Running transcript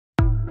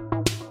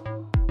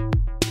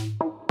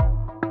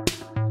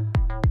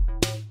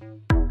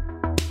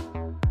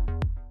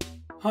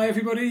Hi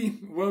everybody,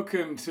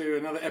 welcome to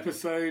another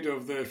episode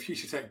of the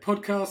Future Tech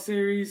podcast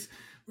series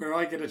where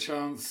I get a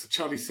chance,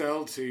 Charlie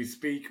Sell, to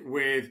speak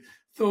with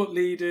thought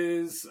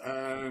leaders,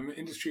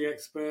 industry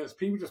experts,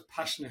 people just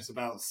passionate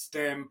about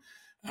STEM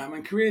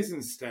and careers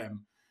in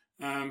STEM.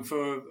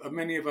 For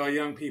many of our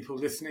young people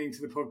listening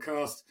to the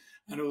podcast,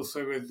 and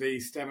also with the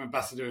STEM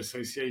Ambassador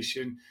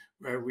Association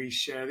where we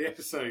share the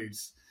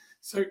episodes.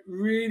 So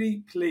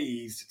really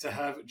pleased to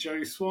have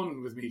Joe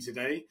Swan with me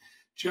today.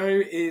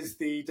 Joe is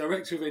the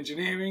Director of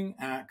Engineering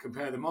at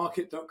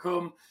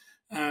CompareTheMarket.com,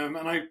 and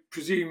I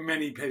presume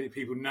many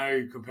people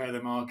know Compare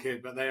the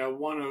Market, but they are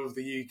one of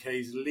the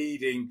UK's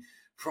leading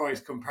price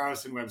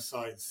comparison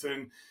websites.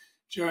 And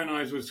Joe and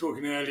I were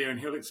talking earlier, and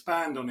he'll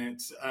expand on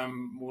it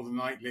more than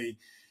likely,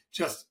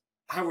 just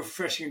how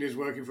refreshing it is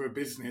working for a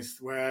business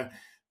where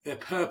their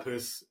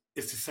purpose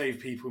is to save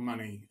people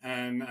money,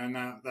 and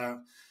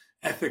that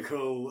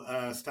ethical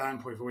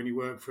standpoint for when you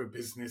work for a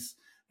business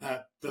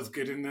that does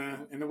good in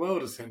the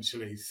world,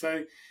 essentially.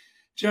 So,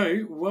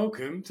 Joe,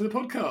 welcome to the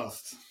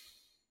podcast.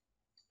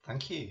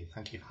 Thank you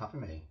for having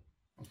me.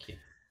 Thank you.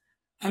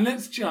 And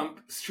let's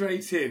jump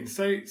straight in.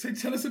 So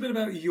tell us a bit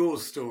about your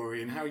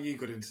story and how you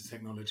got into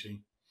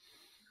technology.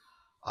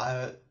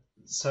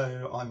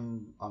 So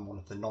I'm one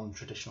of the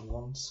non-traditional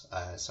ones.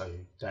 So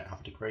don't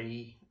have a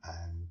degree.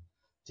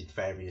 Did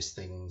various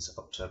things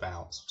up to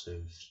about sort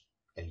of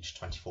age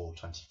 24,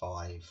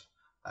 25.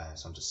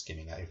 So I'm just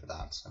skimming over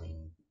that. I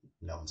mean,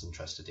 no one's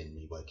interested in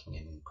me working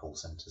in call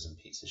centres and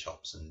pizza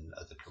shops and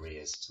other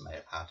careers I may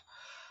have had.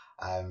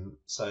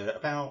 So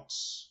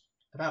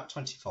about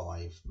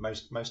 25,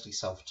 mostly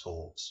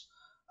self-taught,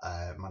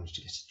 managed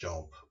to get a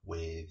job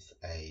with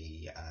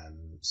a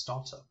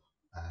startup,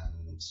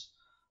 and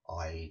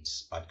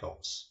I'd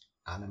got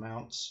an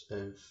amount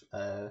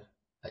of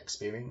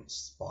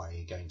experience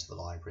by going to the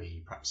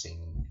library,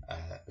 practicing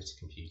a bit of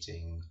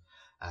computing,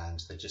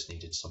 and they just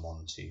needed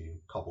someone to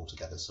cobble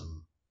together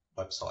some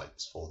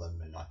websites for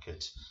them, and I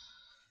could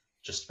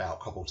just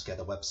about cobble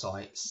together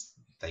websites.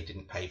 They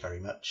didn't pay very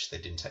much, they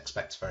didn't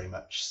expect very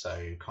much,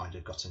 so kind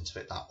of got into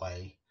it that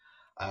way.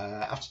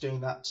 After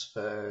doing that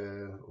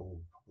for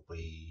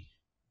probably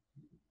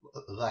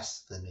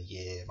less than a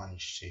year,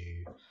 managed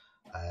to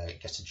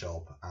get a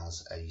job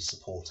as a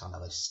support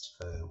analyst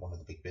for one of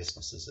the big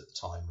businesses at the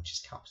time, which is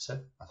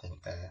Capita. I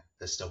think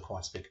they're still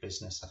quite a big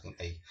business. I think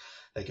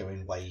they go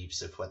in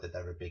waves of whether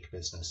they're a big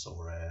business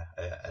or a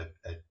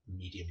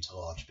medium to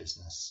large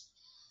business.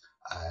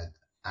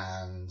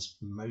 And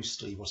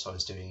mostly what I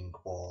was doing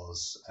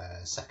was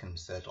second,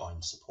 third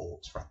line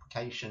support for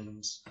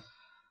applications,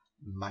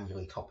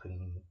 manually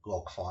copying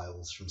log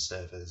files from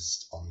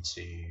servers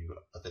onto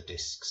other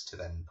disks to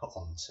then put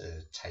onto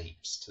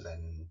tapes, to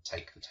then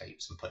take the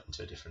tapes and put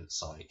into a different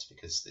site,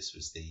 because this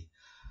was the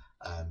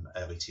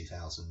early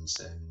 2000s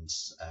and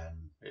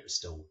it was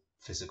still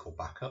physical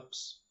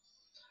backups.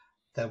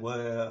 There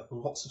were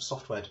lots of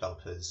software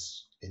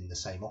developers in the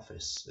same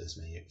office as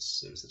me. It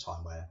was the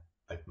time where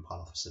open plan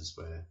offices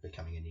were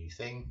becoming a new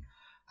thing,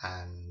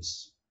 and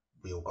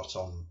we all got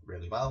on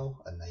really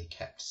well, and they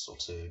kept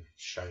sort of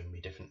showing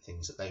me different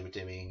things that they were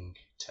doing.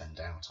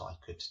 Turned out I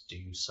could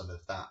do some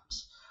of that.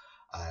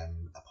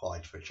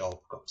 Applied for a job,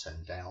 got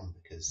turned down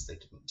because they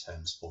didn't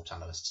turn support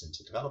analysts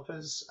into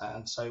developers,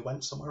 and so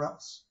went somewhere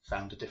else,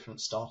 found a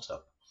different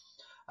startup.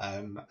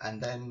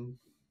 And then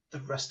the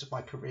rest of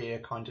my career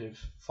kind of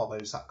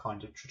follows that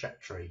kind of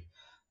trajectory.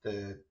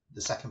 The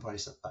second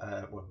place,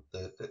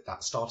 that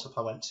startup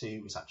I went to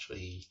was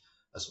actually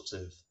a sort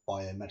of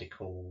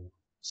biomedical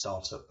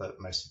startup, but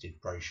mostly did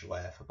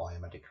brochureware for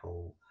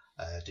biomedical,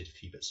 did a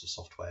few bits of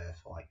software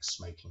for like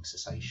smoking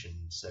cessation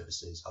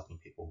services, helping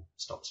people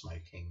stop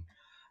smoking.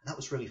 And that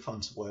was really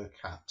fun to work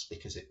at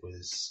because it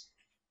was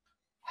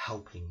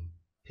helping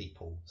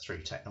people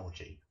through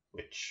technology,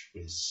 which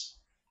was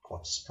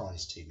quite a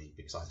surprise to me,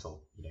 because I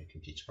thought,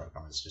 computer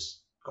programmers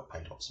just got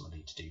paid lots of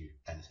money to do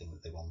anything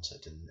that they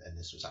wanted, and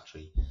this was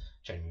actually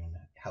genuine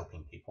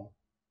helping people.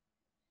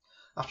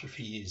 After a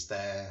few years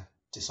there,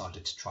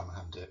 decided to try my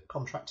hand at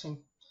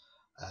contracting,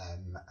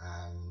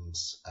 and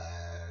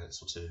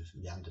sort of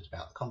meandered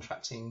about the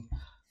contracting.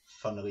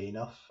 Funnily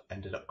enough,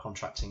 ended up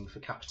contracting for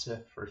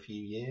Capita for a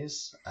few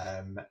years,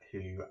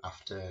 who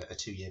after a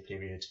 2-year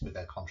period with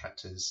their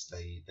contractors,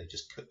 they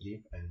just cut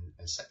you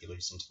and set you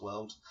loose into the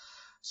world.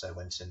 So I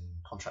went and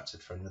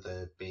contracted for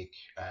another big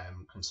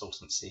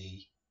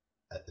consultancy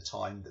at the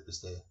time that was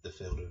the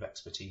field of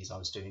expertise I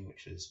was doing,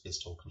 which was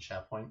BizTalk and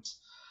SharePoint,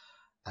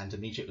 and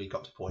immediately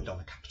got deployed on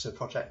a Capita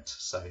project.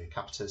 So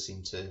Capita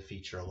seemed to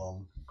feature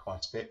along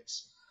quite a bit.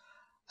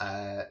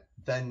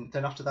 Then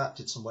after that,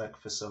 did some work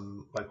for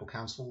some local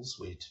councils.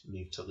 We'd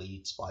moved to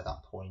Leeds by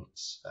that point,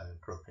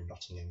 grew up in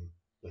Nottingham,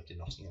 lived in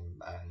Nottingham,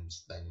 and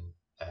then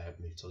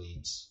moved to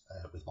Leeds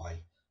with my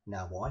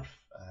now wife.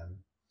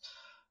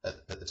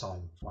 At the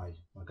time, my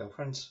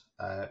girlfriend,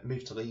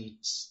 moved to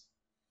Leeds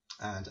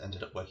and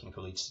ended up working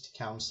for Leeds City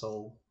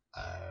Council,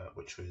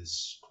 which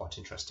was quite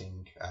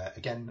interesting,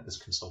 again as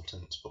a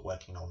consultant, but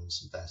working on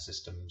some of their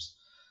systems.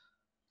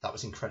 that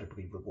was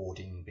incredibly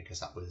rewarding because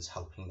that was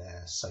helping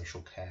their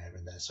social care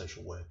and their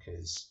social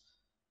workers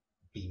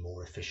be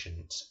more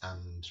efficient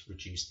and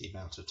reduce the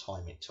amount of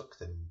time it took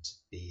them to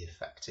be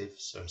effective.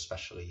 So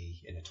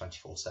especially in a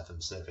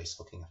 24/7 service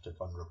looking after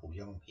vulnerable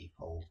young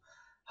people,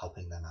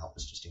 helping them out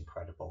was just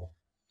incredible.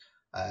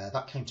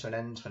 That came to an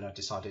end when I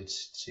decided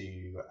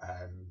to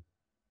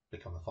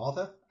become a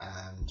father,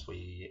 and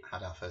we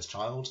had our first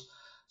child.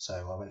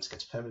 So I went to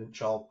get a permanent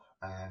job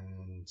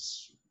and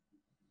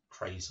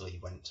crazily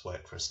went to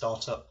work for a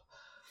startup.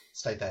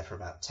 Stayed there for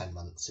about 10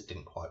 months. It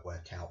didn't quite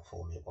work out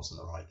for me. It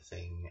wasn't the right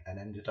thing, and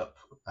ended up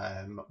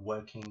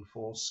working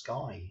for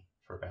Sky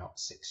for about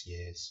 6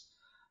 years.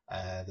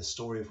 The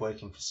story of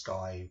working for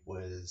Sky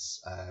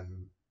was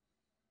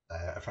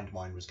a friend of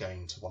mine was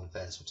going to one of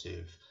their sort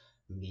of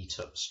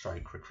meetup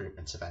stroke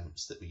recruitment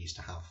events that we used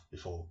to have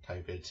before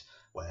COVID,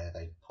 where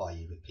they'd ply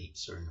you with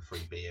pizza and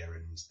free beer,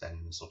 and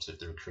then sort of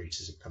the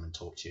recruiters would come and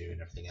talk to you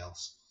and everything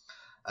else.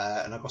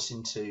 And I got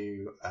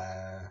into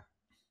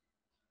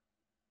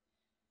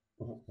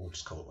we'll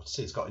just call it what it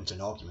is, got into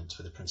an argument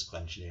with the principal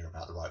engineer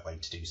about the right way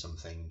to do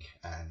something,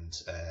 and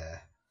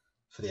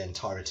for the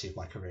entirety of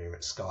my career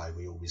at Sky,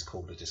 we always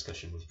called a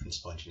discussion with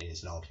principal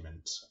engineers an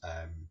argument.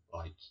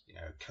 Like, you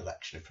know, a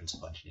collection of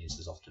principal engineers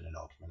is often an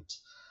argument.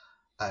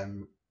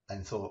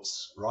 And thought,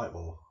 right,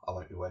 well, I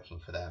won't be working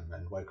for them,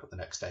 and woke up the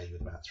next day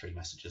with about 3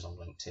 messages on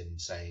LinkedIn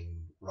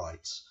saying,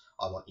 right,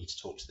 I want you to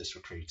talk to this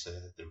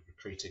recruiter. The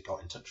recruiter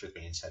got in touch with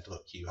me and said,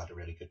 look, you had a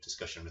really good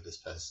discussion with this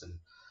person.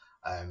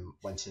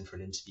 Went in for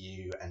an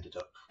interview, ended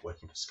up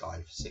working for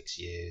Sky for 6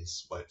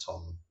 years, worked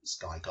on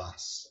Sky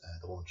Glass,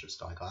 the launch of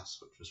Sky Glass,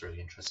 which was really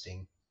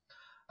interesting.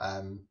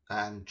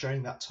 And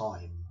during that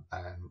time,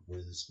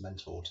 was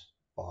mentored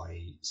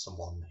by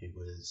someone who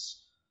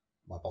was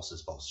my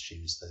boss's boss. She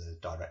was the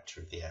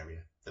director of the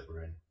area that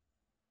we're in.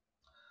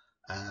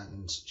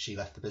 And she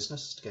left the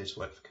business to go to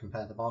work for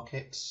Compare the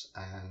Market.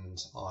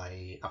 And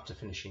I, after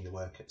finishing the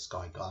work at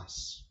Sky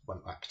Glass,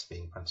 went back to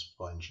being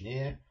principal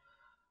engineer.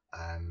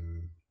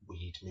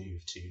 We'd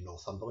moved to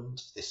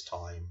Northumberland. This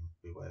time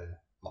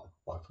my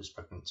wife was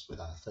pregnant with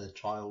our 3rd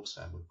child,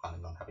 and we were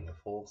planning on having a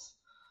 4th.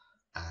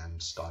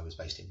 And Sky was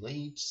based in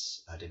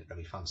Leeds. I didn't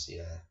really fancy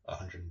a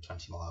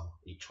 120-mile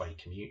each-way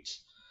commute.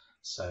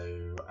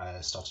 So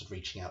I started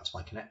reaching out to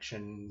my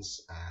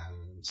connections,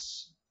 and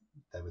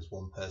there was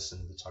one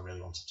person that I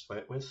really wanted to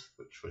work with,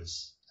 which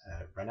was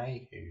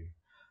Renee, who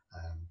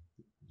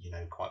you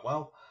know quite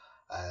well.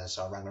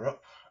 So I rang her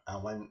up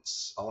and went,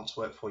 I want to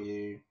work for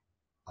you.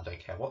 I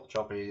don't care what the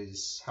job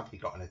is. Have you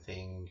got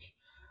anything?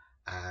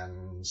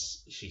 And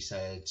she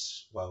said,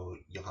 well,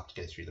 you'll have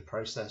to go through the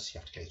process. You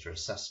have to go through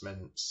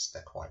assessments.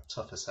 They're quite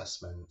tough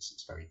assessments.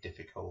 It's very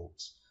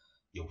difficult.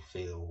 You'll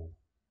feel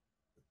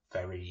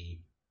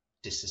very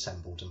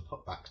disassembled and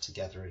put back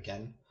together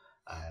again.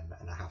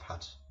 And I have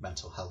had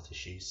mental health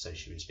issues, so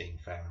she was being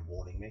fair and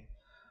warning me.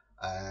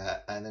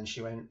 And then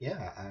she went,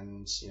 yeah,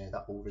 and you know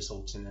that will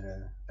result in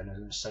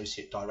an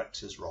associate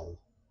director's role.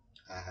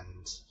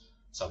 And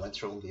so I went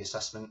through all the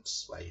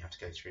assessments where you have to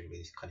go through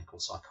with clinical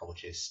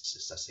psychologists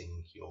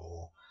assessing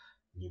your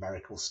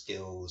numerical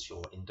skills,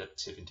 your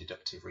inductive and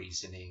deductive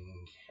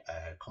reasoning,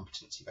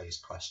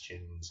 competency-based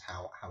questions,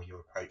 how you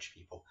approach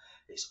people.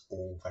 It's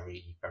all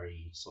very,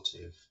 very sort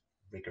of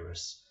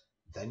rigorous.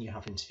 Then you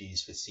have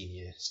interviews with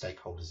senior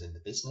stakeholders in the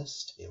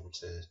business to be able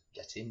to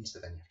get in. So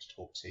then you have to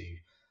talk to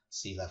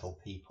C-level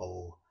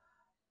people.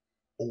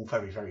 All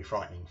very, very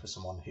frightening for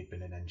someone who'd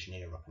been an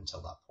engineer up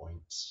until that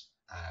point.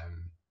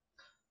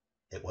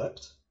 It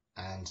worked,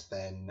 and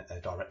then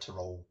a director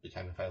role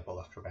became available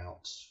after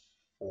about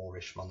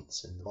 4-ish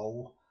months in the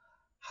role.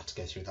 Had to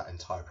go through that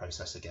entire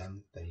process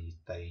again.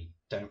 They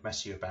don't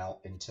mess you about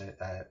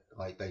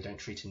like they don't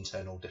treat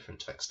internal different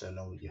to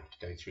external. You have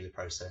to go through the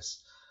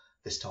process.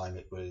 This time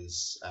it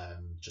was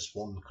just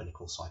one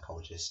clinical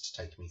psychologist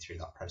taking me through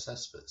that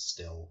process, but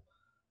still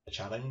a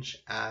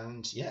challenge.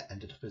 And yeah,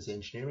 ended up as the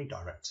engineering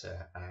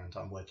director, and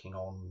I'm working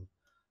on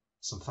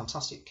some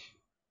fantastic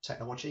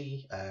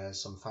technology,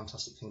 some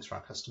fantastic things for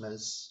our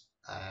customers,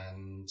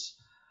 and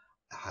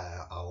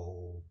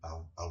I'll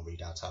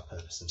read out our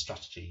purpose and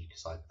strategy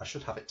because I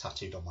should have it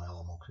tattooed on my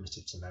arm or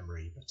committed to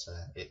memory, but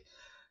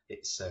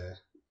it's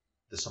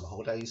the summer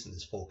holidays and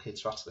there's 4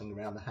 kids rattling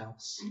around the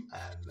house,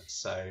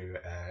 so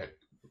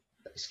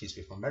excuse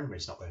me if my memory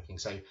is not working.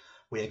 So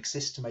we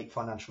exist to make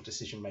financial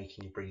decision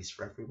making a breeze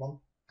for everyone,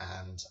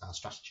 and our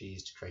strategy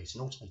is to create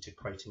an automated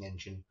quoting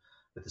engine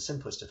with the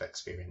simplest of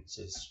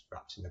experiences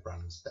wrapped in the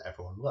brands that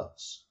everyone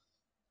loves.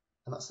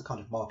 And that's the kind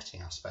of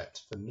marketing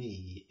aspect. For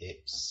me,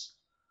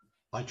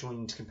 I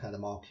joined Compare the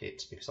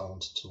Market because I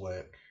wanted to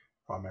work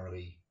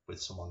primarily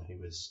with someone who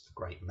was a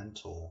great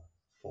mentor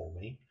for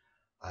me,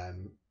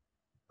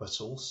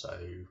 but also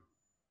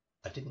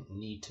I didn't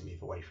need to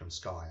move away from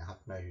Sky. I had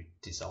no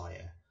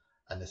desire.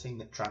 And the thing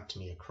that dragged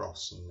me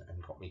across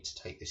and got me to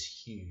take this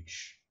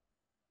huge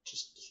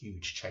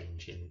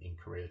change in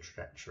career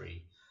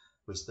trajectory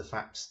was the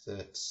fact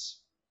that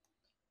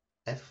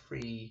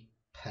every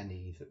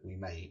penny that we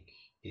make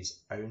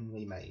is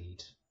only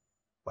made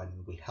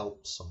when we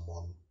help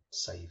someone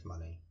save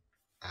money.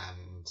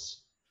 And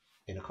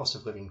in a cost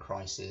of living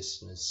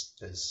crisis, and as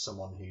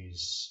someone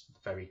who's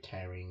very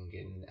caring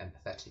and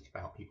empathetic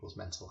about people's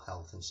mental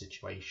health and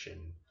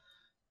situation,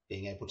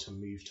 being able to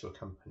move to a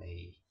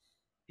company,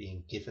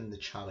 being given the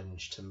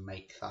challenge to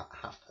make that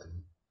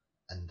happen,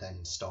 and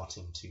then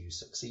starting to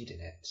succeed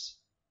in it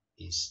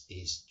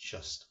is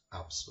just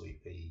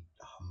absolutely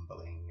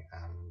humbling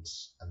and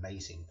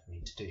amazing for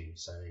me to do.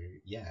 So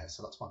yeah,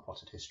 so that's my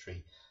potted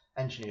history: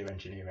 engineer,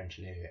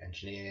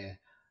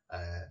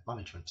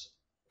 management.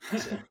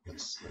 That's it.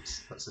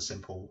 That's a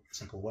simple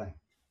way.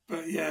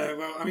 But yeah,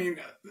 well, I mean,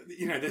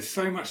 there's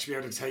so much to be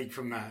able to take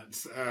from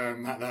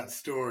that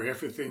story.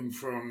 Everything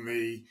from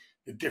the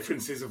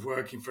differences of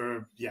working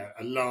for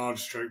a large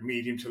stroke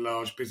medium to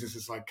large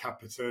businesses like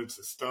Capita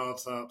to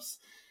startups,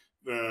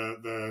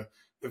 the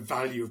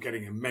value of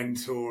getting a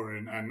mentor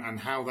and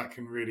how that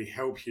can really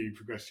help you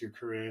progress your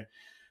career,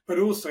 but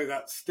also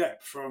that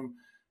step from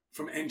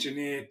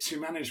engineer to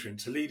management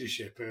to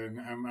leadership and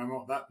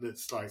what that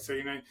looks like. So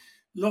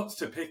lots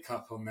to pick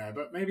up on there.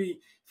 But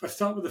maybe if I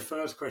start with the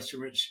first question,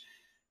 which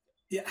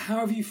how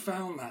have you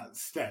found that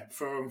step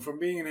from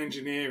being an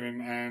engineer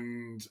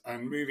and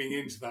moving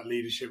into that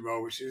leadership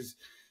role, which is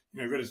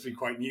relatively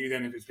quite new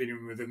then if it's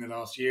been within the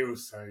last year or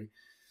so?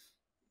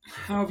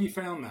 How have you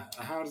found that?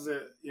 How does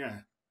it? Yeah.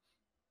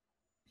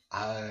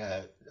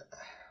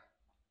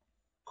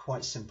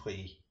 Quite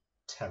simply,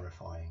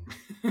 terrifying.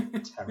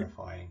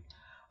 Terrifying.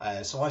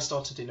 So I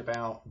started in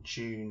about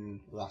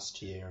June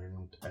last year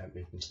and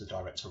moved into the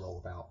director role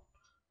about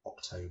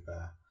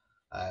October.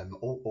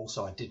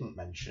 Also, I didn't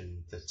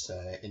mention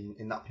that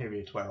in that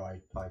period where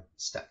I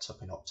stepped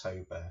up in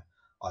October,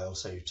 I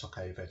also took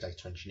over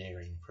data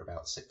engineering for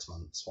about 6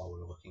 months while we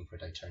were looking for a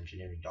data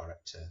engineering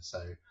director.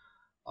 So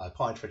I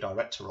applied for a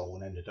director role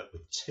and ended up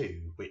with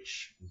 2,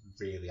 which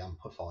really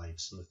amplified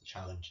some of the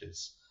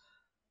challenges.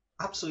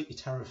 Absolutely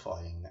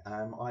terrifying.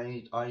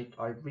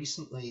 I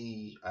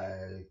recently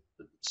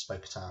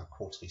spoke at our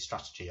quarterly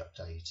strategy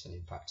update, and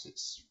in fact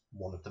it's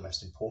one of the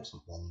most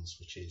important ones,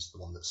 which is the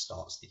one that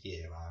starts the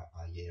year.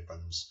 Our year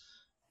runs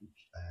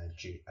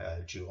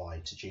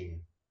July to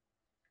June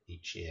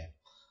each year.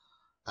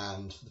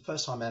 And for the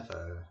first time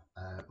ever,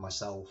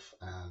 myself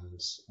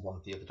and one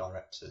of the other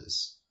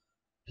directors,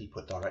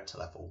 people at director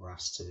level, were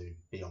asked to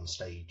be on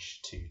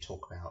stage to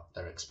talk about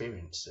their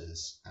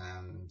experiences.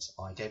 And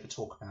I gave a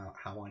talk about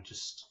how I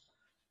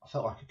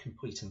felt like a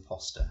complete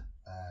imposter.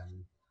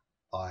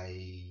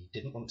 I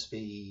didn't want to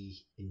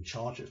be in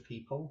charge of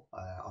people.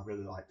 I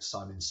really like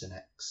Simon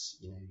Sinek's,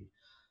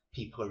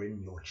 people are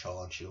in your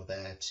charge. You're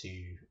there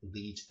to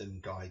lead them,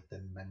 guide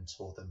them,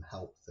 mentor them,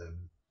 help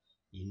them.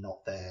 You're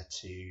not there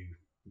to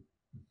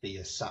be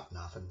a sat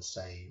nav and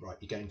say, right,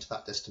 you're going to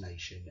that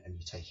destination and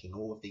you're taking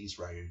all of these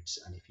roads,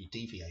 and if you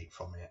deviate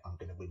from it, I'm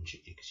going to whinge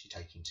at you because you're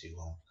taking too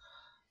long.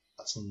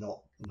 That's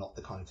not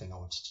the kind of thing I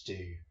wanted to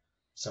do.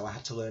 So I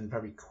had to learn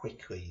very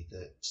quickly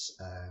that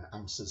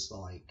answers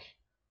like,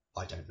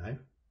 I don't know,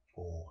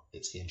 or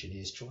it's the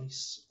engineer's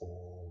choice,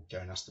 or go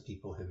and ask the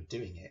people who are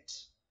doing it,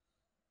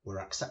 were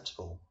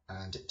acceptable.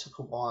 And it took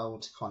a while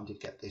to kind of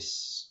get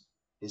this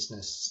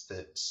business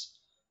that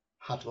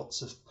had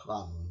lots of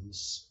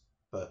plans,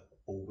 but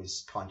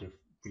always kind of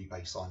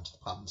re-baselined the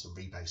plans and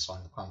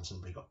re-baselined the plans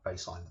and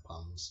re-baselined the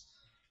plans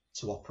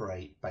to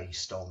operate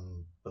based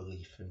on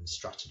belief and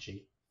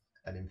strategy.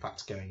 And in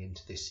fact, going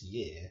into this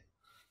year,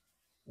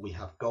 we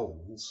have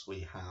goals,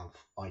 we have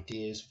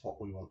ideas of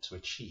what we want to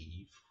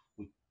achieve.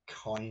 We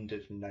kind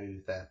of know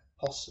they're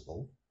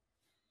possible,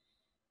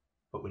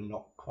 but we're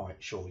not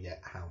quite sure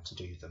yet how to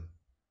do them.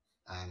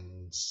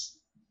 And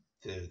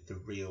the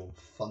real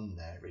fun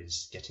there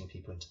is getting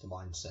people into the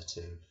mindset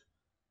of,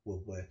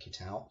 we'll work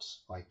it out.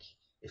 Like,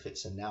 if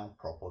it's a now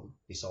problem,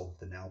 we solve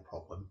the now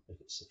problem.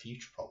 If it's a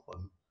future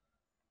problem,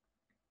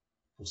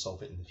 we'll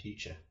solve it in the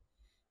future.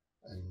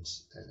 And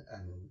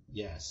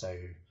yeah, so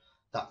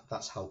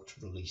that's helped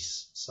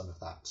release some of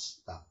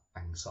that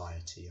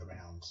anxiety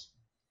around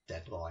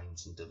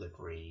deadlines and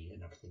delivery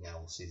and everything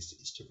else,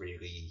 is to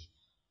really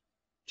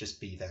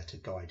just be there to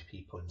guide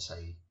people and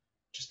say,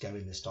 just go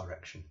in this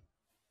direction.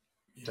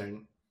 Yeah.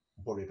 Don't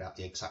worry about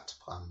the exact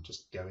plan,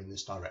 just go in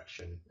this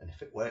direction, and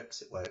if it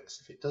works, it works.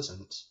 If it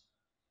doesn't,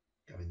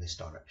 go in this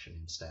direction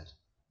instead.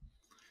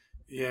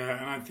 Yeah,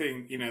 and I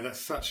think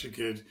that's such a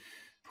good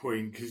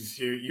point, because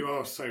you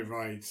are so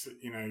right.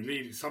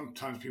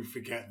 Sometimes people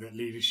forget that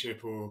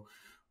leadership or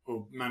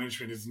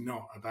management is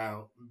not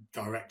about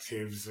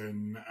directives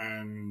and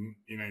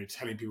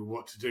telling people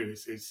what to do.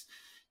 It's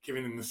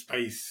giving them the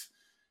space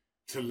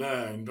to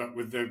learn, but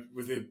with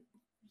the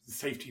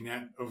safety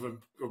net of a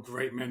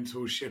great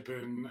mentorship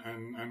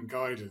and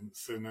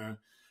guidance. And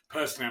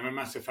personally, I'm a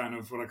massive fan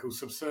of what I call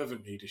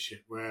subservient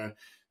leadership, where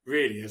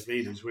really as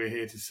leaders we're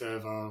here to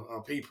serve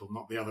our people,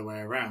 not the other way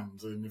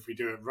around. And if we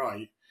do it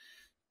right,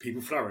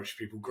 people flourish,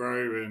 people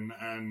grow,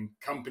 and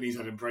companies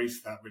that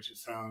embrace that, which it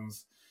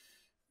sounds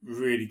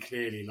really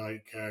clearly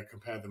like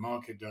Compare the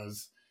Market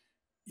does,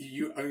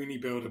 you only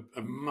build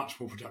a much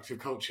more productive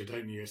culture,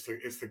 don't you?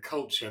 It's the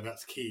culture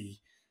that's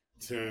key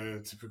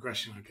to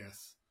progression, I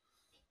guess.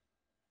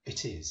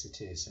 It is,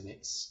 and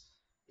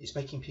it's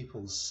making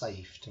people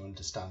safe to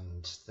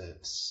understand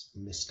that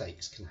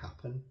mistakes can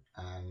happen.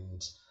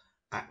 And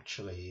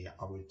actually,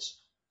 I would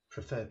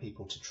prefer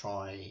people to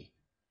try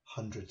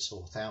hundreds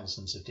or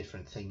thousands of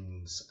different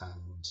things,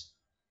 and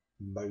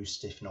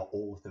most, if not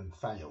all of them,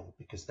 fail,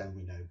 because then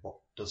we know what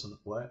doesn't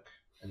work.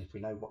 And if we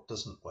know what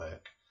doesn't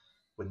work,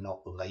 we're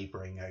not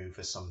labouring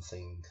over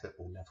something that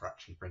will never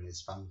actually bring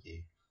us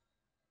value.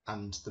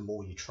 And the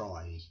more you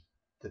try,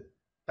 the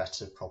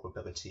better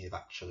probability of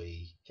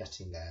actually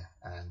getting there.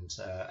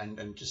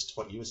 And just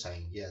what you were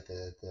saying, yeah,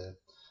 the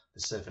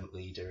servant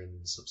leader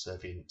and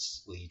subservient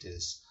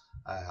leaders.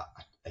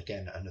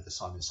 Again, another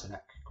Simon Sinek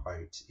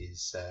quote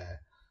is,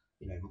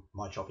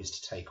 my job is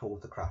to take all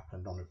of the crap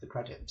and none of the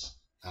credit,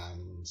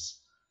 and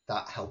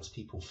that helps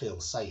people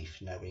feel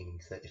safe knowing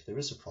that if there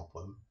is a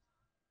problem,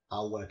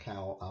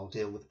 I'll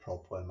deal with the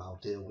problem, I'll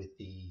deal with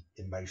the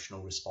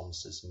emotional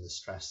responses and the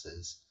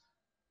stresses,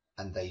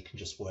 and they can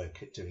just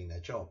work at doing their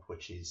job,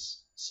 which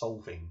is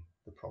solving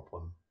the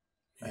problem.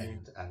 Yeah.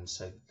 And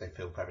so they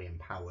feel very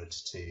empowered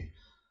to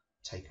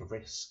take a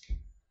risk.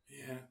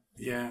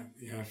 Yeah,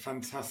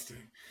 fantastic.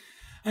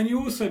 And you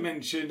also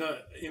mentioned,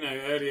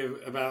 earlier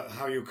about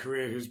how your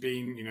career has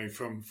been,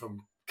 from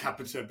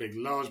Capita, big,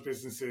 large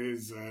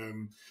businesses,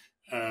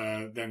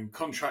 then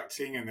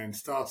contracting, and then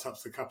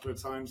startups a couple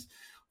of times.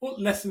 What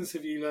lessons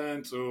have you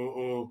learned,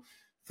 or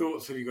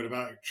thoughts have you got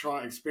about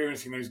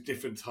experiencing those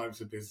different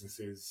types of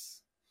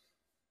businesses?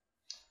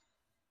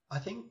 I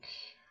think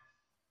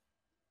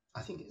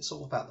it's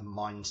all about the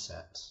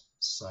mindset.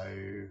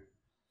 So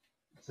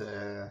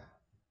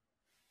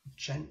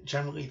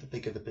generally, the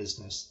bigger the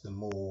business, the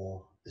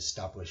more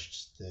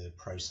established the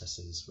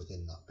processes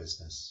within that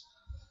business.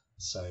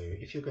 So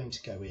if you're going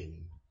to go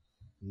in,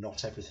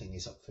 not everything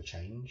is up for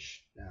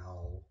change.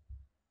 Now,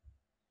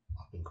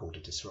 I've been called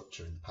a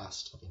disruptor in the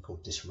past. I've been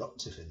called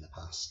disruptive in the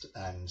past.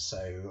 And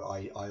so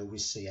I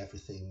always see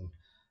everything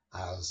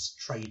as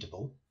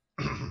tradable.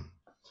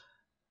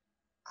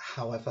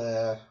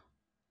 However,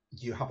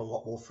 you have a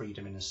lot more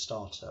freedom in a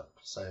startup.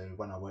 So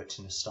when I worked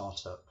in a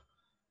startup,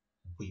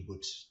 we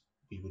would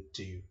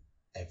do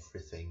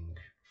everything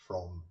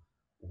from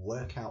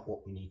work out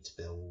what we need to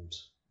build,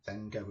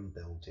 then go and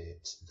build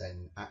it,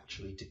 then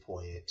actually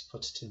deploy it,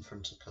 put it in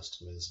front of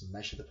customers,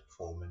 measure the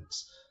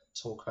performance,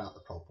 talk about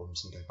the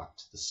problems, and go back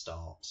to the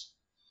start.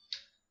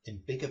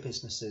 In bigger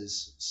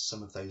businesses,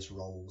 some of those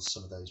roles,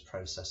 some of those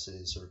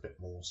processes are a bit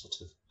more sort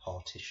of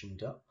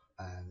partitioned up,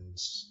 and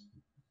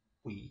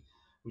we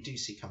do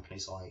see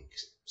companies like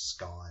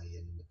Sky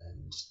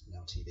and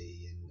Now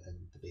TV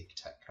and the big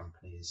tech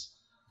companies.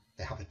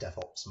 They have a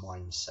DevOps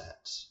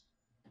mindset,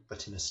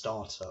 but in a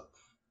startup,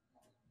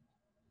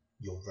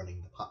 you're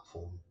running the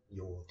platform,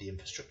 you're the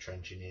infrastructure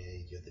engineer,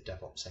 you're the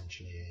DevOps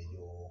engineer,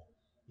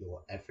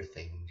 you're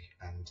everything,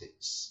 and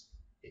it's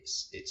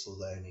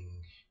learning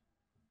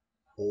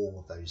all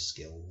of those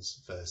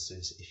skills,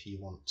 versus if you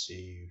want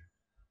to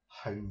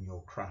hone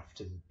your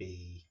craft and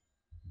be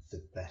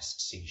the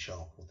best C#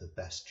 or the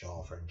best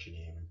Java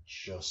engineer and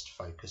just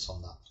focus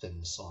on that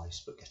thin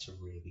slice but get a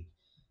really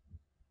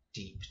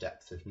deep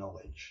depth of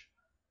knowledge,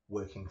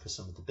 working for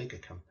some of the bigger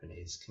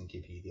companies can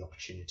give you the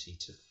opportunity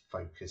to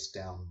focus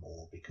down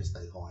more, because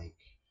they like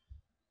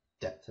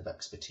depth of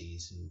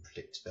expertise and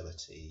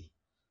predictability.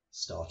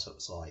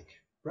 Startups like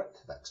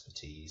breadth of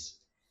expertise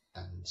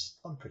and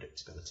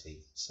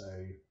unpredictability.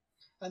 So,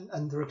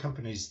 and there are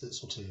companies that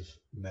sort of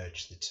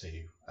merge the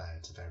two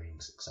to varying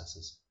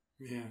successes.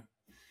 Yeah.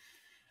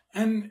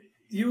 And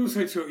you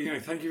also talk,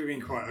 thank you for being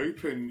quite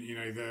open,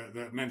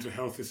 that mental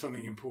health is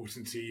something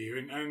important to you.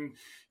 And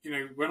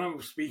when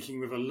I'm speaking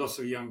with a lot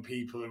of young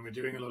people, and we're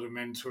doing a lot of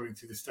mentoring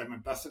through the STEM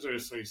Ambassador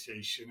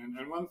Association,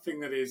 and one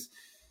thing that is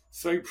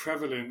so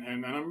prevalent,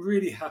 and I'm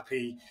really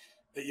happy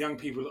that young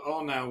people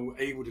are now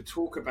able to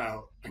talk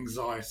about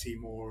anxiety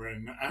more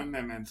and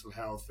their mental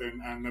health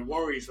and the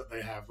worries that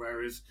they have.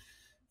 Whereas,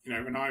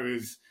 when I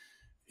was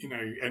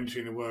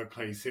entering the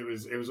workplace, it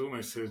was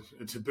almost a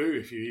taboo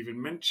if you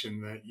even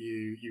mentioned that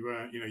you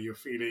weren't, you're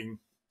feeling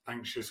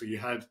anxious, or you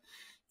had,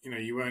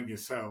 you weren't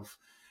yourself.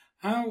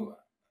 How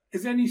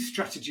is there any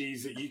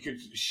strategies that you could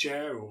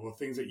share, or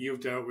things that you've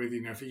dealt with?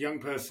 If a young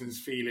person's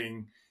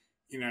feeling,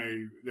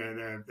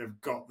 they've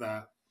got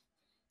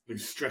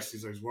those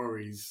stresses, those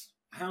worries.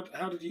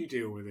 How did you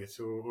deal with it,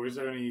 or is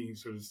there any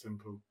sort of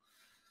simple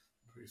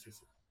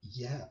process?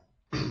 Yeah.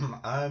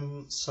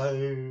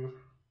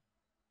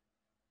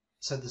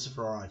 So there's a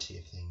variety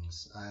of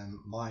things.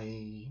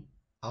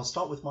 I'll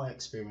start with my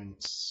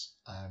experience.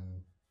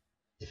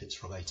 If it's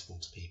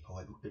relatable to people,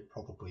 it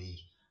probably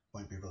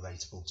won't be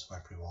relatable to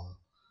everyone.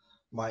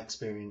 My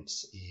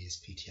experience is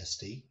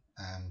PTSD,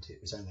 and it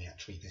was only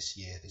actually this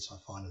year that I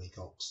finally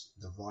got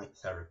the right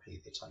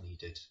therapy that I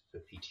needed for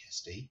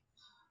PTSD,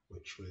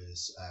 which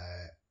was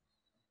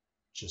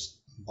just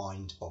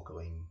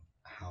mind-boggling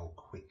how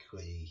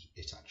quickly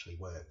it actually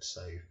worked.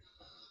 So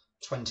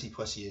 20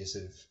 plus years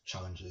of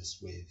challenges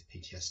with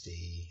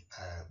PTSD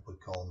were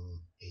gone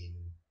in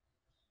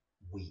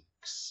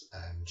weeks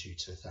due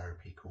to a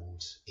therapy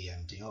called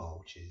EMDR,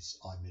 which is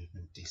eye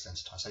movement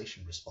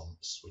desensitization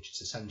response, which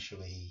is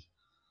essentially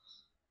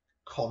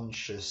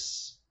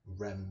conscious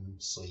REM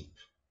sleep.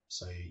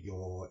 So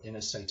you're in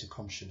a state of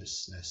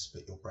consciousness,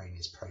 but your brain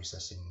is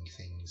processing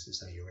things as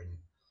though you're in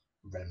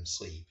REM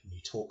sleep, and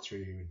you talk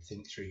through and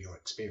think through your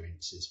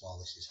experiences while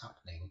this is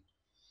happening,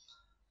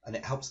 and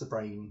it helps the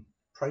brain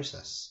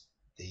process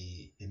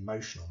the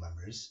emotional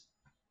memories.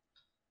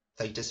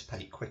 They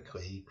dissipate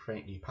quickly,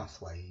 create new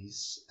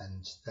pathways,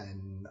 and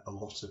then a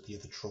lot of the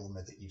other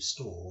trauma that you've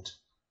stored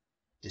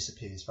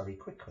disappears very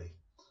quickly,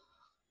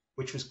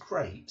 which was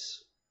great.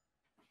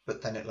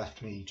 But then it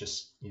left me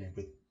just,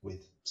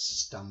 with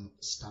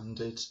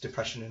standard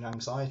depression and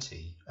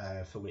anxiety,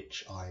 for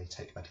which I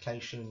take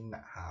medication,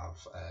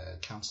 have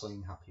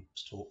counselling, have people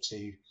to talk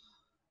to.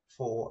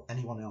 For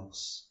anyone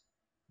else,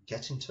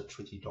 get in touch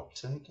with your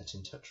doctor, get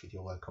in touch with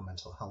your local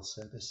mental health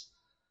service,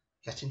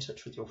 get in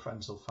touch with your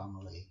friends or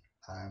family.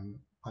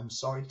 I'm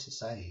sorry to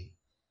say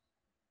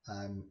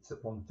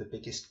that one of the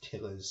biggest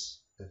killers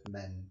of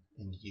men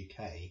in the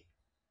UK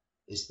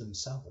is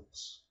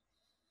themselves,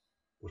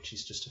 which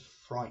is just a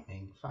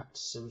frightening fact.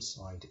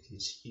 Suicide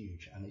is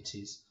huge, and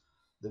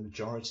the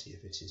majority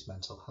of it is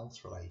mental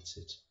health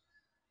related.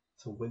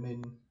 For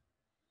women,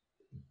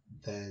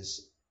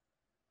 there's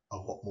a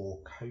lot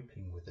more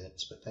coping with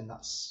it, but then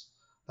that's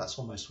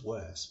almost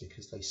worse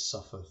because they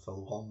suffer for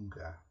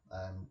longer.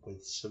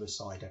 With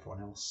suicide,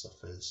 everyone else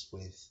suffers.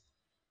 With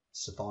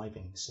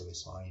surviving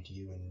suicide,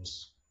 you and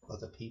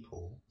other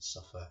people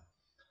suffer,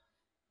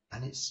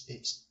 and it's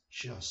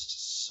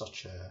just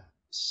such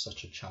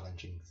a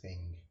challenging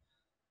thing.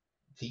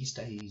 These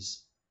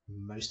days,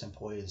 most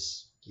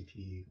employers give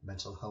you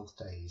mental health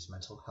days,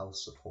 mental health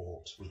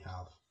support. We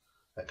have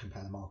at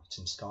Compare the Market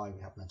in Sky,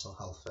 we have mental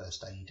health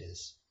first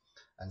aiders.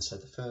 And so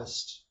the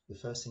first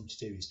thing to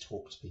do is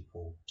talk to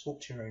people.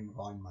 Talk to your own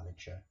line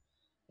manager.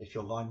 If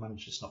your line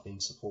manager's not being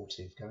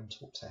supportive, go and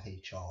talk to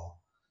HR.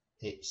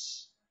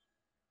 It's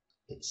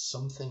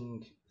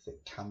something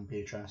that can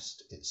be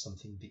addressed. It's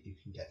something that you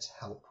can get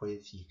help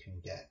with. You can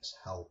get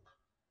help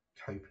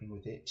coping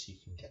with it. You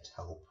can get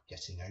help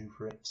getting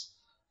over it.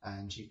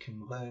 And you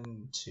can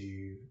learn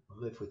to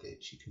live with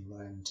it. You can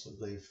learn to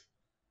live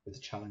with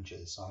the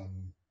challenges.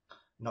 I'm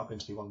not going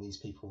to be one of these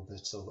people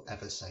that will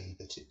ever say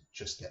that it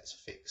just gets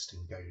fixed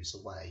and goes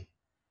away.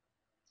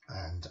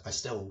 And I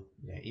still,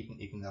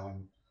 even though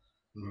I'm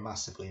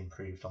massively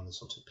improved on the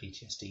sort of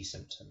PTSD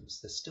symptoms,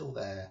 they're still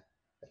there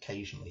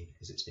occasionally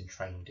because it's been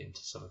trained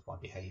into some of my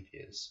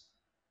behaviours.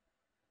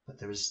 But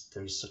there is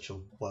such a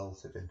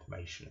wealth of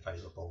information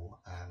available,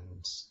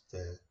 and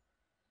the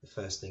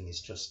first thing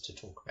is just to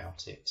talk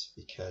about it,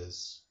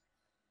 because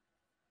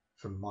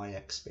from my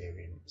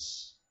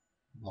experience,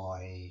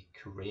 my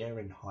career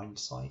in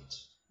hindsight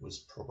was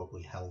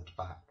probably held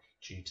back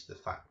due to the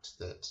fact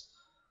that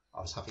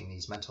I was having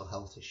these mental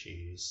health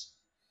issues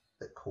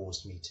that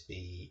caused me to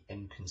be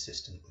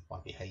inconsistent with my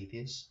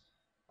behaviours,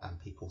 and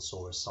people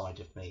saw a side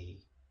of me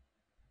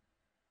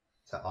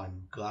that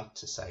I'm glad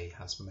to say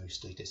has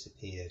mostly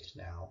disappeared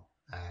now,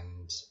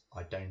 and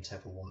I don't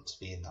ever want to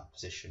be in that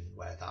position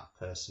where that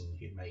person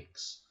who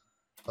makes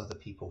other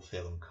people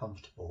feel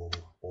uncomfortable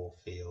or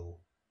feel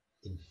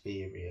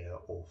inferior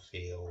or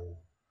feel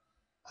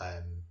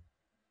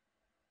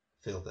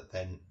that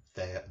then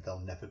they'll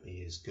never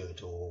be as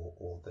good,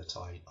 or that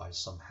I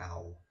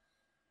somehow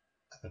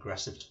am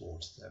aggressive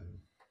towards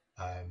them.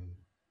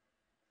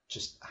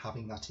 Just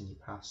having that in your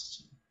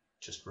past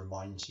just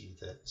reminds you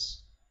that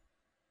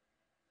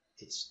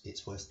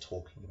it's worth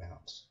talking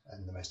about,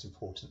 and the most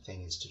important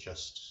thing is to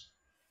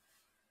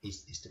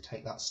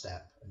take that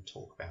step and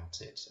talk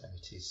about it. And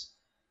it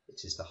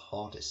is the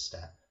hardest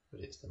step,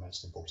 but it's the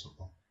most important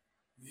one.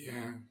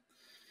 Yeah.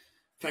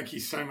 Thank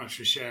you so much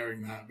for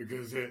sharing that,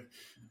 because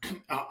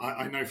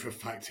I know for a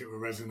fact it will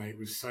resonate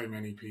with so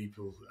many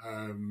people,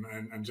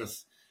 and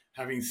just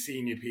having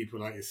senior people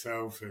like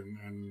yourself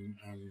and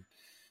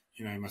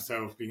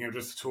myself, being able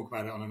just to talk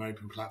about it on an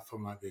open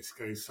platform like this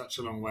goes such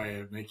a long way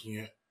of making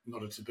it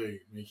not a taboo,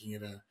 making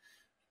it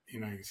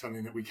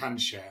something that we can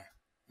share.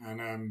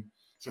 And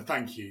so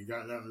thank you.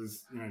 That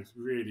was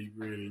really,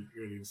 really,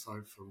 really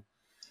insightful.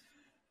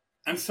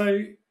 And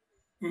so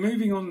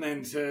moving on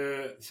then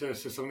to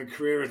some of the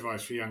career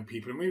advice for young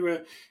people, and we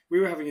were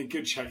having a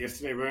good chat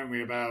yesterday, weren't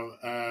we, about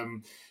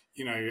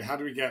how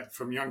do we get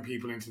from young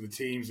people into the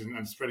teams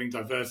and spreading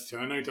diversity.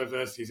 And I know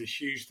diversity is a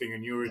huge thing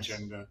on your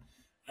agenda,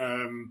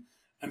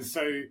 and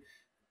so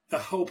the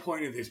whole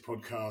point of this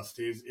podcast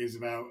is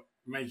about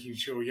making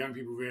sure young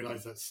people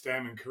realise that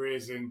STEM and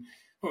careers in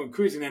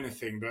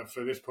anything, but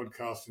for this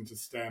podcast into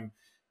STEM,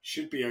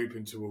 should be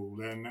open to all.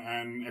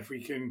 And if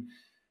we can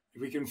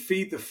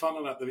feed the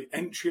funnel at the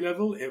entry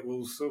level, it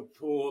will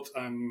support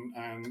and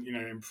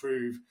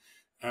improve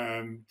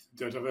the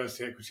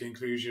diversity, equity,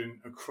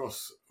 inclusion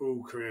across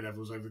all career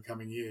levels over the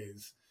coming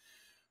years.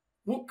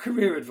 What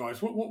career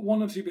advice, what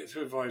one or two bits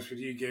of advice would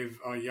you give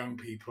our young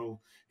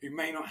people who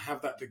may not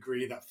have that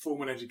degree, that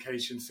formal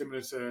education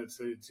similar to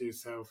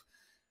yourself?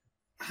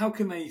 how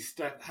can they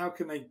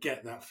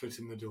get that foot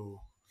in the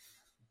door?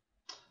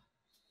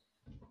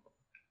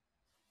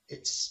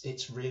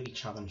 It's really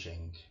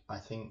challenging. I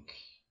think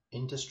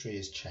industry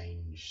has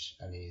changed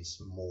and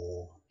is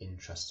more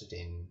interested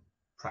in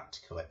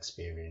practical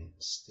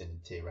experience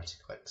than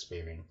theoretical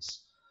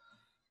experience.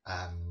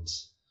 And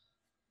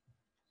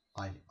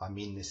I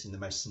mean this in the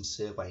most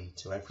sincere way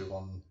to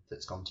everyone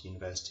that's gone to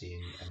university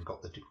and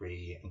got the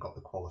degree and got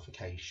the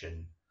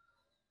qualification.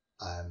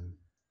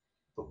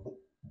 But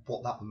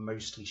what that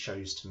mostly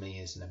shows to me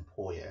as an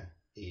employer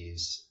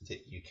is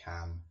that you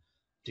can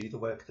do the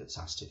work that's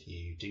asked of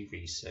you, do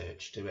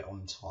research, do it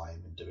on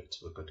time, and do it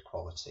to a good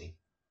quality.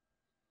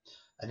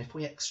 And if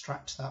we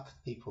extract that for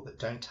people that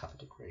don't have a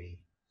degree,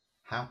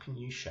 how can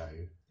you show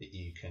that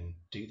you can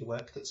do the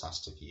work that's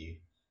asked of you,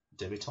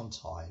 do it on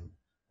time,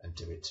 and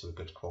do it to a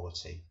good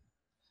quality?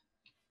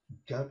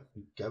 Go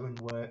and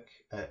work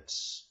at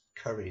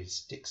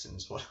Curry's,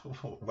 Dixon's,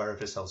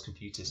 wherever sells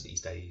computers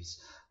these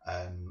days,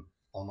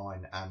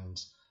 online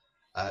and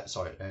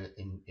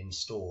in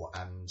store,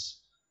 and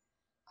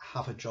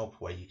have a job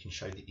where you can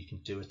show that you can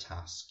do a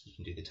task, you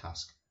can do the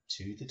task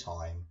to the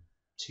time,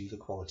 to the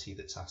quality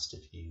that's asked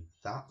of you.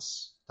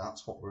 That's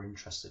what we're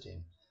interested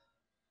in.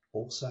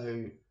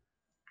 Also,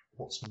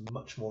 what's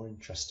much more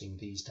interesting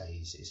these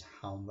days is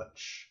how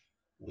much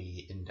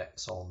we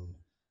index on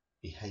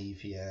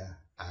behaviour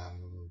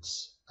and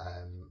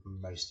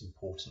most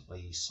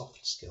importantly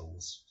soft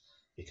skills,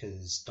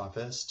 because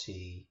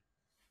diversity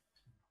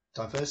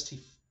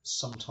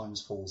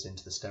sometimes falls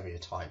into the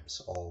stereotypes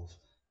of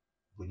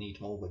we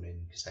need more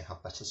women because they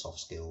have better soft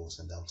skills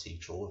and they'll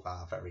teach all of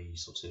our very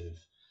sort of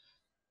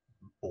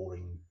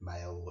boring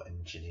male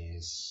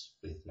engineers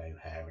with no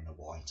hair and a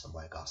white and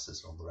wear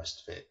glasses and all the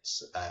rest of it,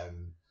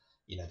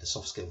 the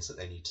soft skills that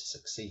they need to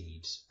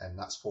succeed, and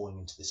that's falling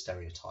into the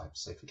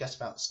stereotypes. So forget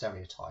about the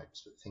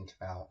stereotypes, but think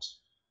about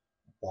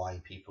why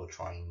people are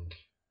trying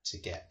to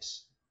get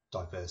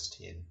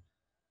diversity in.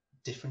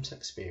 Different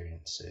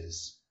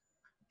experiences,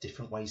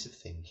 different ways of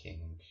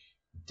thinking,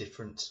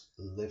 different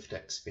lived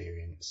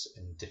experience,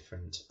 and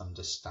different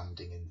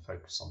understanding and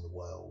focus on the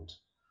world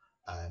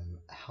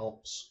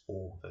helps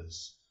all of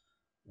us.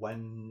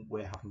 When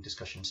we're having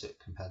discussions that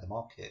compare the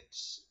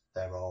markets,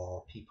 there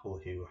are people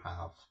who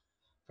have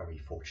very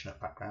fortunate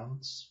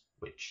backgrounds,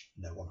 which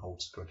no one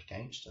holds a grudge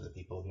against, and the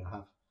people who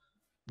have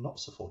not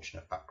so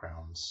fortunate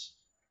backgrounds,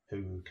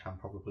 who can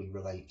probably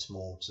relate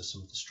more to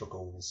some of the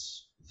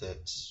struggles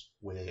that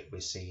we're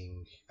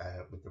seeing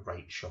with the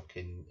rate shock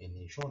in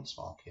the insurance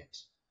market.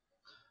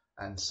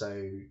 And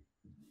so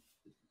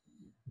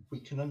we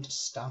can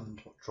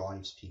understand what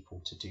drives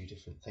people to do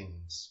different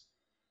things.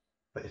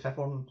 But if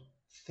everyone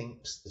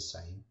thinks the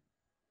same,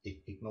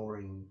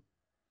 ignoring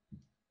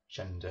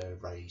gender,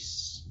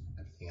 race,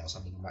 everything else.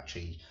 I mean, I'm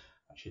actually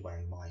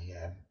wearing my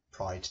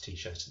Pride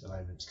t-shirt at the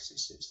moment because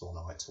it's the one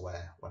I like to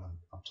wear when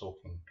I'm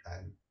talking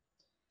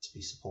to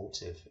be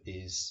supportive.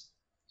 Is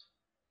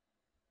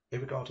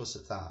irregardless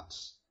of that,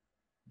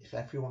 if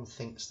everyone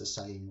thinks the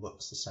same,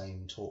 looks the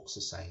same, talks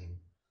the same,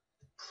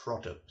 the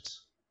product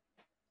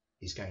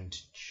is going to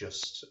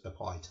just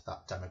apply to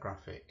that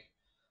demographic.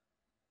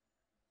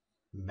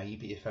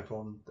 Maybe if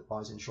everyone that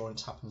buys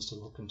insurance happens to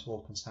look and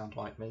talk and sound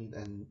like me,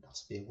 then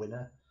that'll be a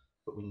winner.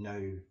 But we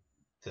know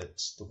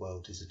that the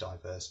world is a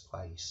diverse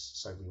place,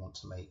 so we want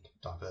to make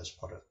diverse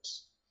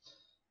products.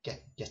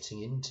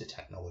 Getting into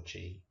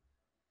technology,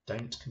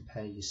 don't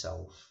compare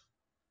yourself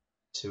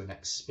to an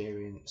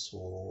experience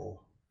or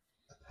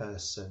a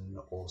person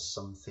or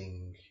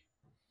something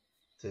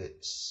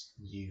that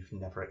you've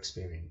never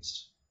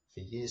experienced.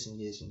 For years and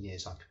years and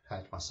years, I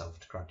compared myself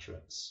to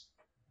graduates,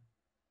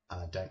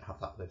 and I don't have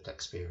that lived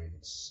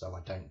experience, so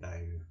I don't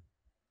know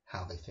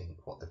how they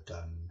think, what they've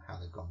done, how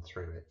they've gone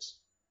through it.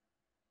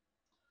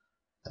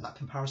 And that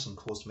comparison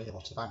caused me a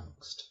lot of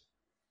angst.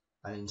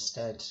 And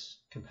instead,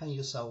 compare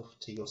yourself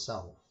to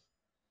yourself.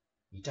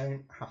 You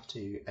don't have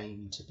to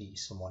aim to be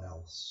someone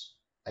else.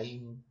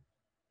 Aim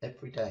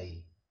every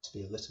day to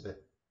be a little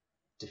bit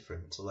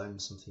different, to learn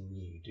something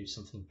new, do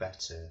something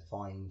better,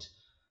 find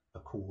a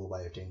cooler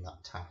way of doing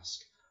that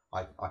task.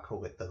 I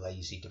call it the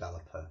lazy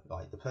developer.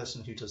 Like, the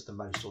person who does the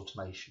most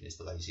automation is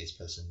the laziest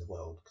person in the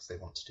world because they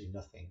want to do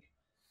nothing.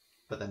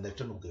 But then they've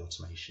done all the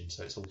automation,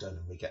 so it's all done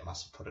and we get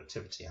massive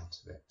productivity out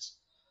of it.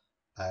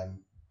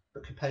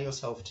 But compare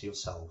yourself to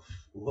yourself.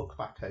 Look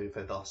back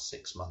over the last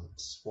 6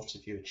 months. What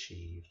have you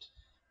achieved?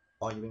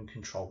 Are you in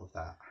control of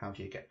that? How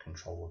do you get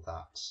control of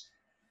that?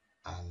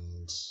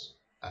 And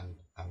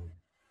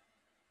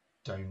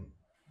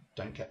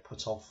don't get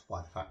put off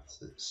by the fact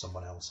that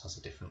someone else has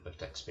a different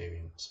lived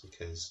experience,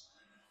 because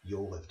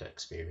your lived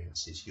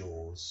experience is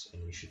yours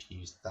and you should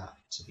use that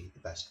to be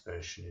the best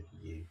version of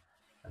you,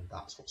 and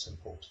that's what's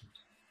important.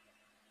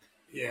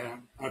 Yeah,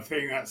 I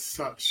think that's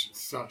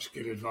such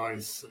good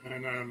advice,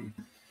 and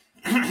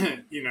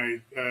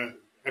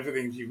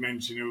everything you've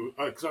mentioned.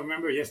 Because I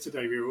remember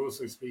yesterday we were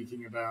also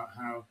speaking about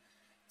how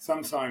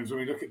sometimes when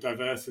we look at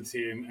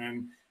diversity,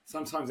 and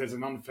sometimes there's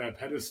an unfair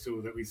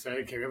pedestal that we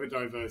say, okay, we have a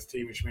diverse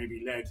team which may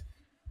be led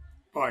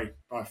by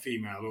a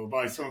female or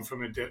by someone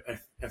from a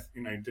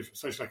different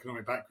social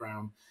economic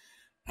background.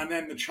 And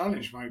then the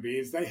challenge might be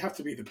is they have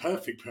to be the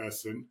perfect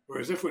person,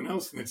 whereas everyone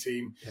else in the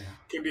team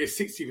can be a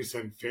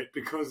 60% fit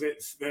because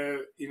it's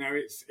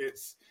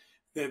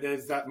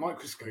there's that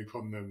microscope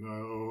on them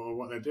or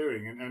what they're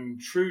doing. And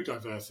true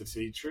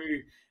diversity,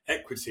 true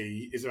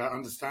equity is about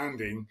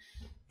understanding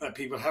that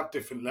people have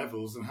different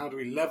levels and how do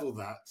we level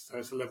that so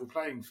it's a level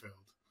playing field.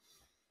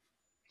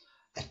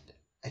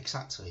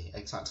 Exactly.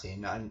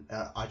 And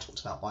I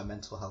talked about my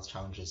mental health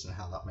challenges and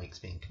how that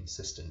makes me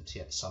inconsistent,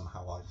 yet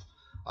somehow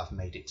I've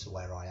made it to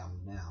where I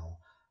am now.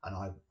 And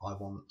I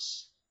want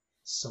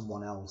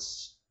someone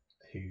else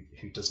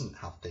who doesn't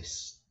have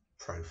this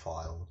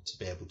profile to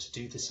be able to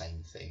do the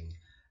same thing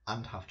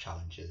and have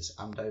challenges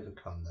and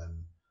overcome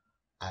them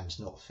and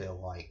not feel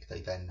like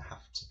they then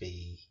have to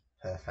be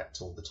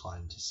perfect all the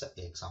time to set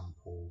the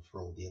example for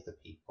all the other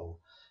people.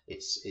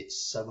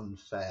 It's so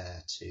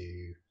unfair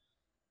to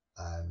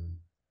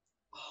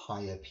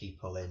hire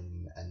people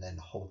in and then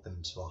hold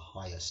them to a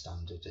higher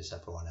standard as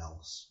everyone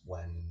else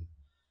when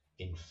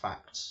in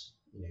fact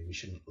we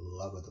shouldn't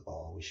lower the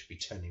bar. We should be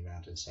turning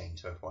around and saying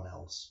to everyone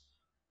else,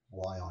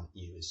 why aren't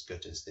you as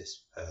good as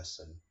this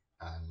person,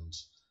 and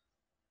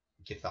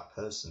give that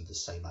person the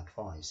same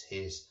advice.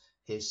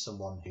 Here's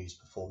someone who's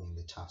performing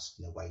the task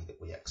in a way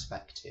that we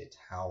expected.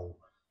 How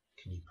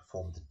can you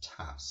perform the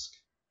task?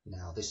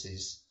 Now this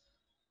is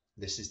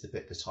the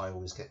bit that I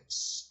always get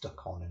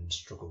stuck on and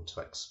struggle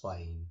to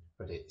explain,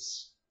 but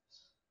it's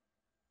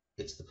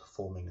the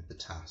performing of the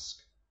task,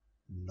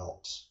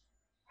 not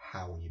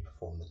how you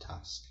perform the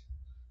task.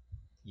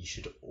 You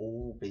should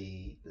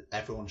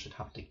everyone should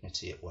have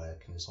dignity at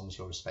work, and as long as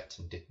you're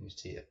respecting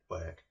dignity at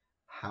work,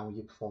 how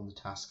you perform the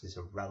task is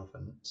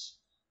irrelevant,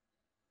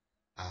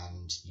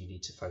 and you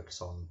need to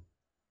focus on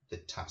the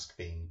task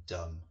being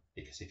done,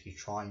 because if you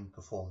try and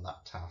perform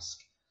that task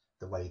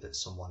the way that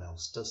someone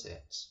else does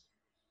it,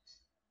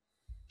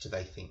 do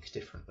they think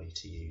differently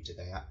to you? Do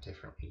they act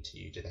differently to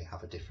you? Do they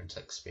have a different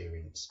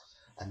experience?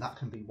 And that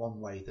can be one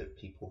way that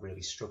people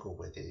really struggle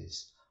with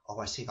is, oh,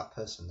 I see that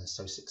person, they're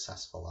so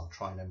successful, I'll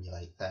try and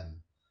emulate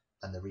them.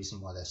 And the reason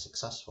why they're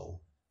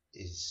successful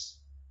is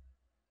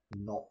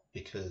not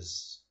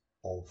because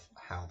of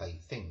how they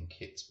think,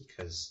 it's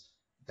because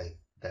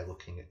they're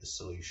looking at the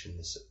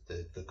solution,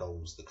 the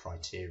goals, the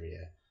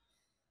criteria,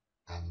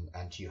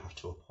 and you have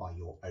to apply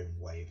your own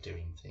way of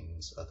doing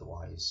things.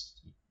 Otherwise,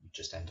 you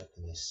just end up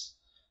in this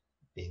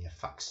being a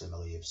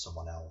facsimile of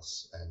someone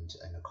else, and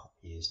a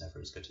copy is never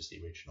as good as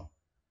the original.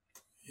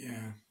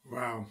 Yeah,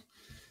 wow.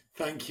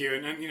 Thank you.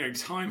 And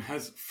time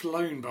has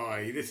flown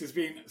by. This has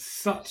been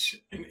such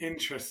an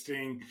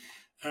interesting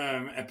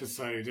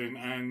episode,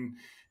 and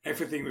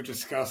everything we've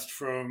discussed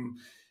from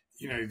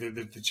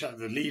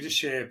the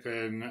leadership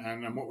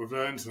and what we've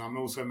learned. And I'm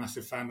also a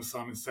massive fan of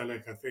Simon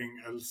Selleck. I think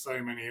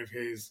so many of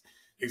his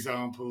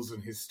examples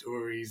and his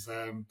stories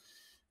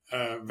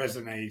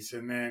resonate.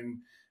 And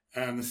then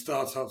the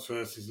startups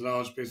versus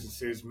large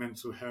businesses,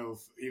 mental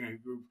health.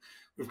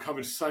 We've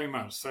covered so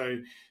much.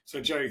 So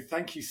Joe,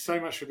 thank you so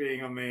much for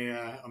being on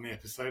the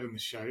episode, on the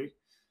show.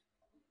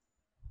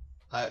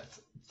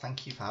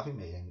 Thank you for having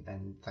me,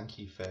 and thank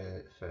you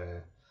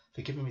for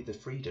giving me the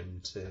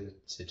freedom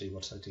to do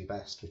what I do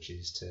best, which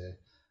is to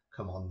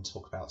come on and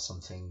talk about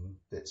something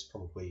that's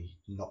probably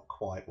not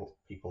quite what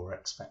people were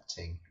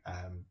expecting.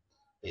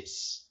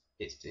 It's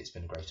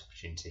been a great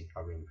opportunity. I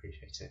really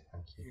appreciate it.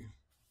 Thank you. Yeah.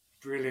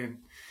 Brilliant.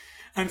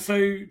 And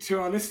so to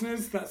our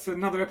listeners, that's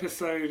another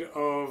episode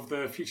of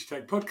the Future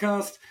Tech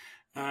podcast.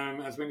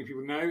 As many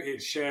people know,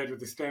 it's shared with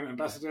the STEM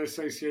Ambassador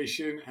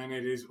Association, and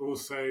it is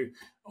also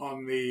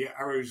on the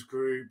Arrows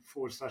Group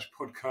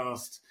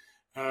 /podcast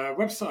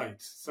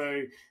website.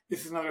 So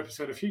this is another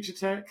episode of Future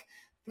Tech.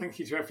 Thank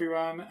you to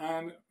everyone.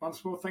 And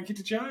once more, thank you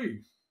to Joe.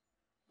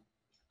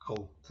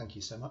 Cool. Thank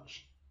you so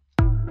much.